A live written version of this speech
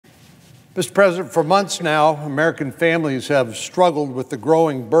Mr. President, for months now, American families have struggled with the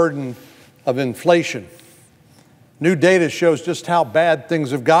growing burden of inflation. New data shows just how bad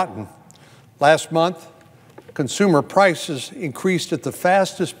things have gotten. Last month, consumer prices increased at the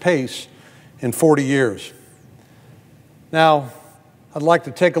fastest pace in 40 years. Now, I'd like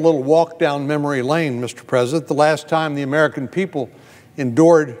to take a little walk down memory lane, Mr. President. The last time the American people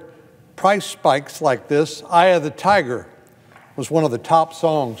endured price spikes like this, "Eye of the Tiger" was one of the top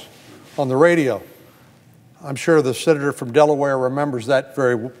songs on the radio. I'm sure the senator from Delaware remembers that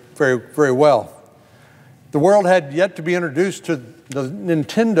very well. The world had yet to be introduced to the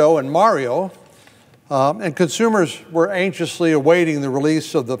Nintendo and Mario, and consumers were anxiously awaiting the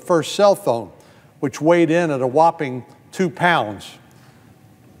release of the first cell phone, which weighed in at a whopping 2 pounds.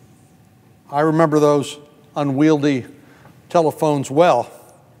 I remember those unwieldy telephones well.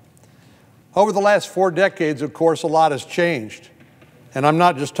 Over the last 4 decades, of course, a lot has changed. And I'm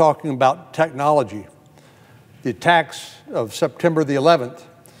not just talking about technology. The attacks of September the 11th,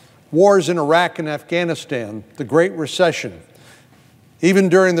 wars in Iraq and Afghanistan, the Great Recession. Even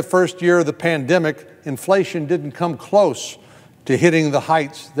during the first year of the pandemic, inflation didn't come close to hitting the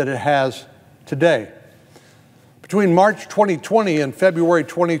heights that it has today. Between March 2020 and February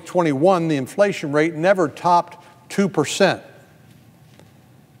 2021, the inflation rate never topped 2%.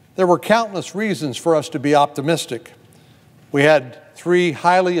 There were countless reasons for us to be optimistic. We had 3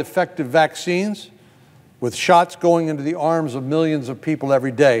 highly effective vaccines with shots going into the arms of millions of people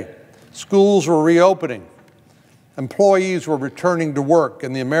every day. Schools were reopening. Employees were returning to work,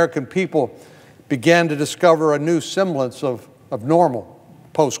 and the American people began to discover a new semblance of normal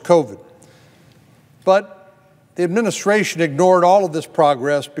post-COVID. But the administration ignored all of this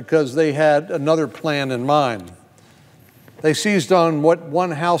progress because they had another plan in mind. They seized on what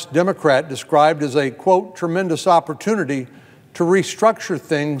one House Democrat described as a, quote, tremendous opportunity to restructure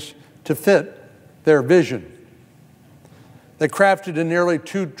things to fit their vision. They crafted a nearly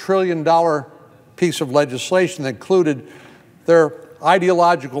 $2 trillion piece of legislation that included their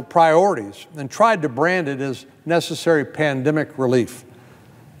ideological priorities and tried to brand it as necessary pandemic relief.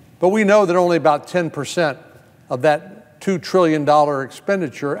 But we know that only about 10% of that $2 trillion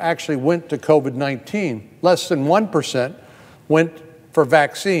expenditure actually went to COVID-19. Less than 1% went for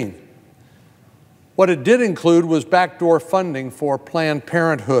vaccine. What it did include was backdoor funding for Planned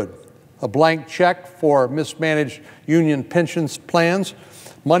Parenthood, a blank check for mismanaged union pensions plans,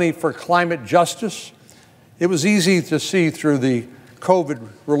 money for climate justice. It was easy to see through the COVID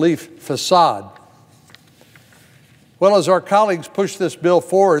relief facade. Well, as our colleagues pushed this bill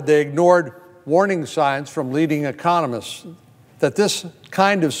forward, they ignored warning signs from leading economists that this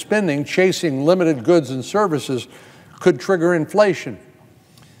kind of spending, chasing limited goods and services, could trigger inflation.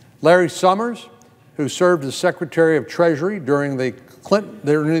 Larry Summers, who served as Secretary of Treasury during the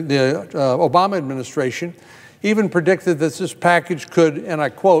Obama administration, even predicted that this package could, and I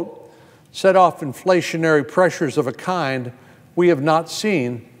quote, set off inflationary pressures of a kind we have not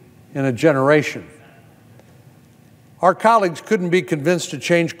seen in a generation. Our colleagues couldn't be convinced to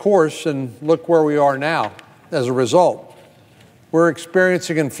change course, and look where we are now as a result. We're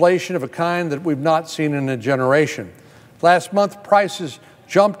experiencing inflation of a kind that we've not seen in a generation. Last month, prices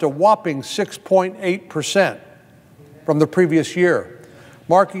jumped a whopping 6.8% from the previous year,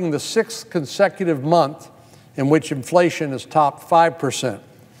 marking the 6th consecutive month in which inflation has topped 5%.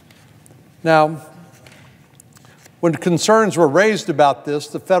 Now, when concerns were raised about this,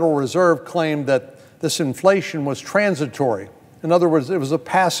 the Federal Reserve claimed that this inflation was transitory. In other words, it was a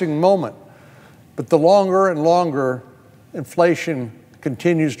passing moment. But the longer and longer inflation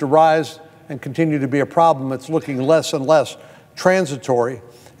continues to rise and continue to be a problem, it's looking less and less transitory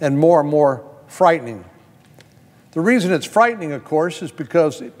and more frightening. The reason it's frightening, of course, is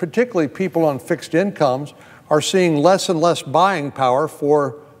because particularly people on fixed incomes are seeing less and less buying power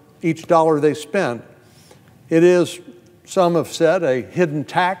for each dollar they spend. It is, some have said, a hidden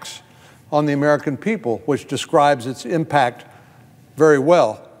tax on the American people, which describes its impact very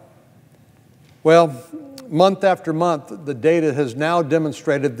well. Well, month after month, the data has now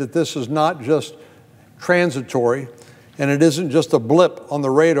demonstrated that this is not just transitory, and it isn't just a blip on the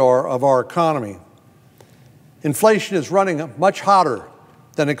radar of our economy. Inflation is running much hotter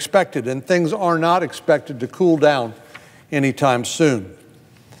than expected, and things are not expected to cool down anytime soon.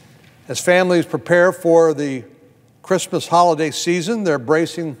 As families prepare for the Christmas holiday season, they're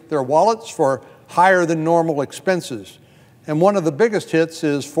bracing their wallets for higher than normal expenses. And one of the biggest hits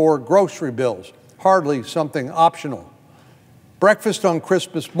is for grocery bills, hardly something optional. Breakfast on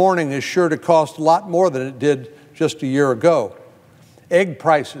Christmas morning is sure to cost a lot more than it did just a year ago. Egg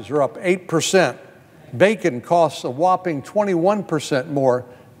prices are up 8%. Bacon costs a whopping 21% more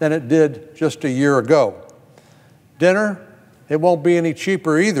than it did just a year ago. Dinner, it won't be any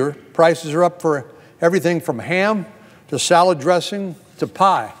cheaper either. Prices are up for everything from ham to salad dressing to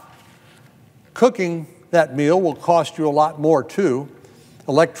pie. Cooking that meal will cost you a lot more too.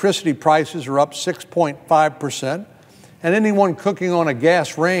 Electricity prices are up 6.5%, and anyone cooking on a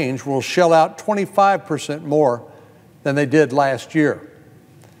gas range will shell out 25% more than they did last year.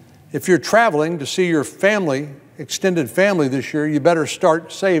 If you're traveling to see your family, extended family this year, you better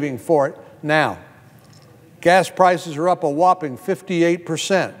start saving for it now. Gas prices are up a whopping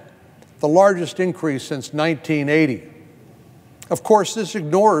 58%, the largest increase since 1980. Of course, this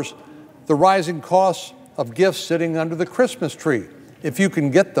ignores the rising costs of gifts sitting under the Christmas tree, if you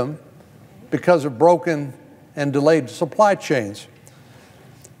can get them, because of broken and delayed supply chains.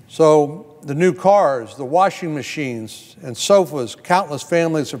 So the new cars, the washing machines, and sofas countless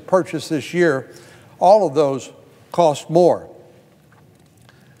families have purchased this year, all of those cost more.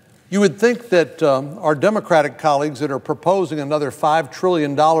 You would think that our Democratic colleagues that are proposing another $5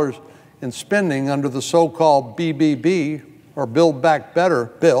 trillion in spending under the so-called BBB, or Build Back Better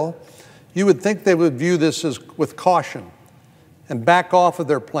bill, you would think they would view this as with caution and back off of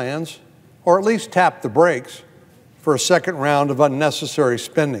their plans, or at least tap the brakes for a second round of unnecessary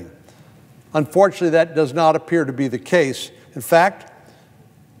spending. Unfortunately, that does not appear to be the case. In fact,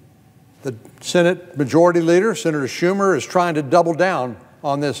 the Senate Majority Leader, Senator Schumer, is trying to double down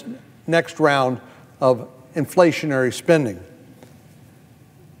on this next round of inflationary spending.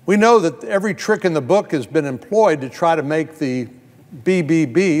 We know that every trick in the book has been employed to try to make the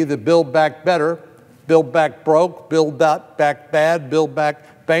BBB, the Build Back Better, Build Back Broke, Build Back Bad, Build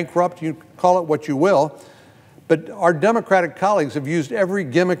Back Bankrupt, you call it what you will. But our Democratic colleagues have used every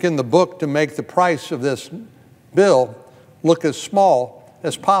gimmick in the book to make the price of this bill look as small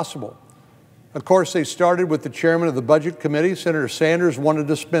as possible. Of course, they started with the chairman of the Budget Committee. Senator Sanders wanted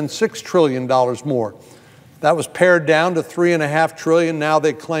to spend $6 trillion more. That was pared down to $3.5 trillion. Now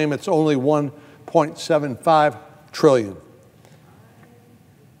they claim it's only $1.75 trillion.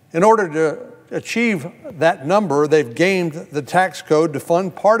 In order to achieve that number, they've gamed the tax code to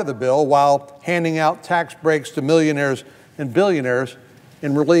fund part of the bill while handing out tax breaks to millionaires and billionaires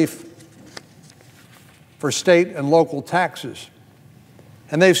in relief for state and local taxes.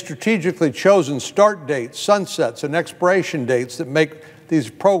 And they've strategically chosen start dates, sunsets, and expiration dates that make these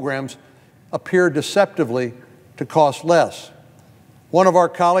programs appear deceptively to cost less. One of our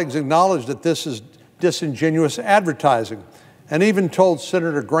colleagues acknowledged that this is disingenuous advertising and even told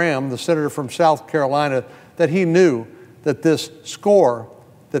Senator Graham, the senator from South Carolina, that he knew that this score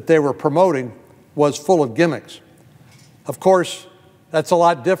that they were promoting was full of gimmicks. Of course, that's a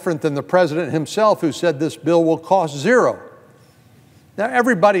lot different than the president himself, who said this bill will cost zero. Now,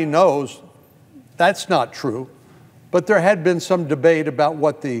 everybody knows that's not true, but there had been some debate about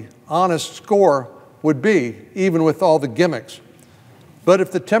what the honest score would be, even with all the gimmicks. But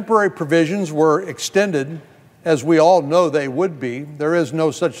if the temporary provisions were extended, as we all know they would be, there is no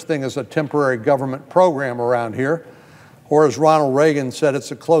such thing as a temporary government program around here, or as Ronald Reagan said, it's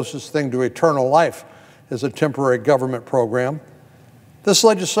the closest thing to eternal life is a temporary government program. This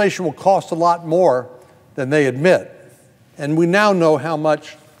legislation will cost a lot more than they admit. And we now know how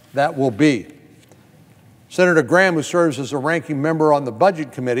much that will be. Senator Graham, who serves as a ranking member on the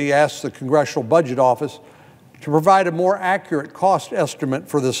Budget Committee, asked the Congressional Budget Office to provide a more accurate cost estimate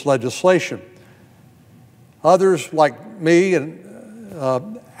for this legislation. Others, like me,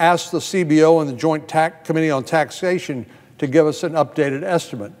 asked the CBO and the Joint Committee on Taxation to give us an updated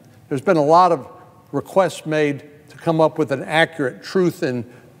estimate. There's been a lot of requests made to come up with an accurate truth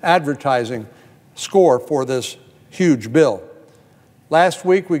in advertising score for this huge bill. Last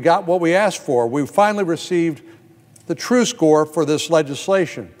week, we got what we asked for. We finally received the true score for this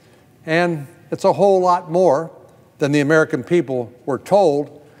legislation. And it's a whole lot more than the American people were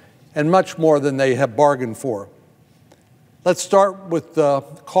told, and much more than they have bargained for. Let's start with the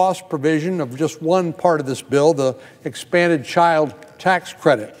cost provision of just one part of this bill, the expanded child tax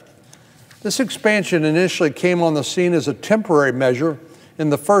credit. This expansion initially came on the scene as a temporary measure in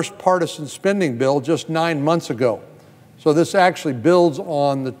the first partisan spending bill just 9 months ago. So this actually builds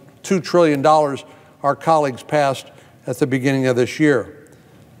on the $2 trillion our colleagues passed at the beginning of this year.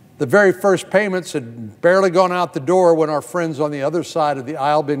 The very first payments had barely gone out the door when our friends on the other side of the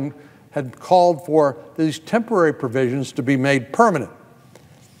aisle had called for these temporary provisions to be made permanent.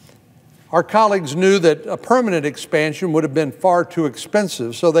 Our colleagues knew that a permanent expansion would have been far too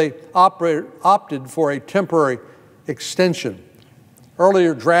expensive, so they opted for a temporary extension.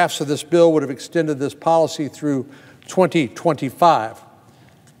 Earlier drafts of this bill would have extended this policy through 2025.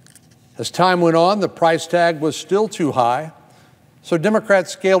 As time went on, the price tag was still too high, So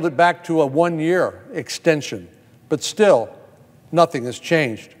Democrats scaled it back to a one-year extension, but still, nothing has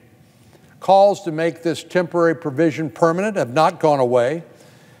changed. Calls to make this temporary provision permanent have not gone away,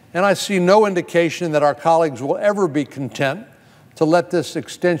 and I see no indication that our colleagues will ever be content to let this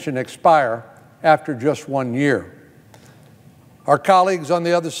extension expire after just 1 year. Our colleagues on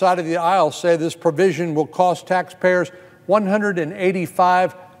the other side of the aisle say this provision will cost taxpayers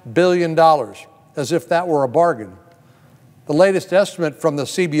 $185 billion, as if that were a bargain. The latest estimate from the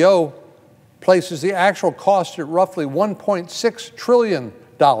CBO places the actual cost at roughly $1.6 trillion.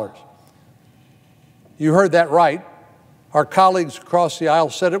 You heard that right. Our colleagues across the aisle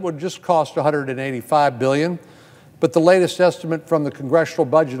said it would just cost $185 billion, but the latest estimate from the Congressional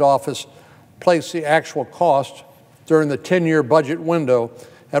Budget Office placed the actual cost during the 10-year budget window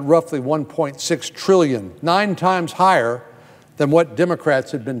at roughly $1.6 trillion, 9 times higher than what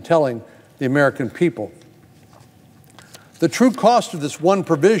Democrats had been telling the American people. The true cost of this one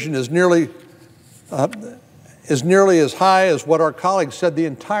provision is nearly as high as what our colleagues said the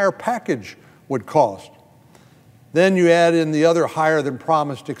entire package would cost. Then you add in the other higher than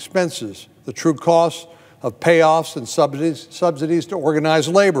promised expenses, the true costs of payoffs and subsidies to organized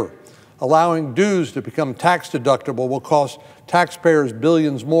labor. Allowing dues to become tax deductible will cost taxpayers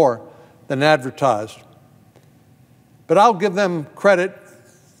billions more than advertised. But I'll give them credit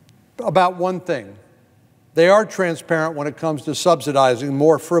about one thing. They are transparent when it comes to subsidizing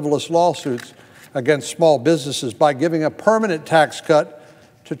more frivolous lawsuits against small businesses by giving a permanent tax cut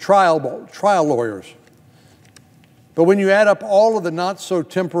to trial lawyers. But when you add up all of the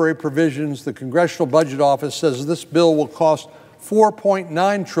not-so-temporary provisions, the Congressional Budget Office says this bill will cost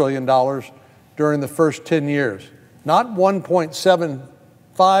 $4.9 trillion during the first 10 years. Not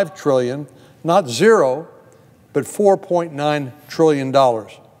 $1.75 trillion, not zero, but $4.9 trillion.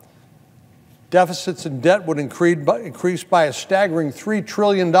 Deficits and debt would increase by a staggering $3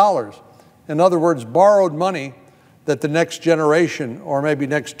 trillion. In other words, borrowed money that the next generation, or maybe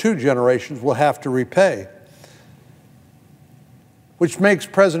next 2 generations, will have to repay. Which makes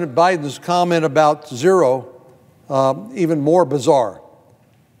President Biden's comment about zero even more bizarre.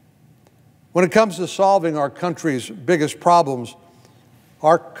 When it comes to solving our country's biggest problems,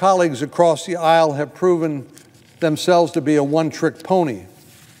 our colleagues across the aisle have proven themselves to be a one-trick pony.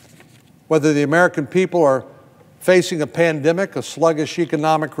 Whether the American people are facing a pandemic, a sluggish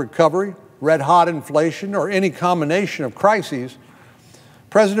economic recovery, red-hot inflation, or any combination of crises,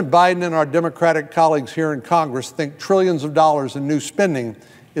 President Biden and our Democratic colleagues here in Congress think trillions of dollars in new spending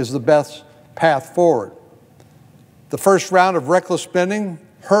is the best path forward. The first round of reckless spending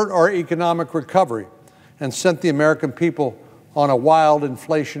hurt our economic recovery and sent the American people on a wild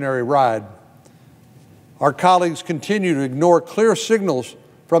inflationary ride. Our colleagues continue to ignore clear signals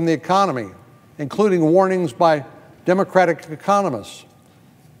from the economy, including warnings by Democratic economists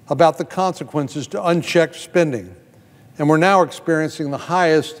about the consequences to unchecked spending. And we're now experiencing the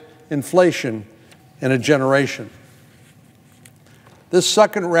highest inflation in a generation. This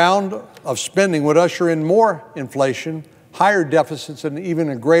second round of spending would usher in more inflation, higher deficits, and even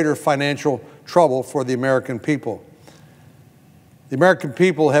a greater financial trouble for the American people. The American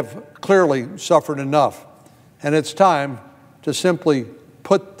people have clearly suffered enough, and it's time to simply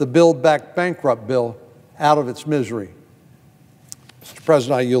put the Build Back Bankrupt bill out of its misery. Mr.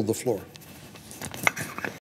 President, I yield the floor.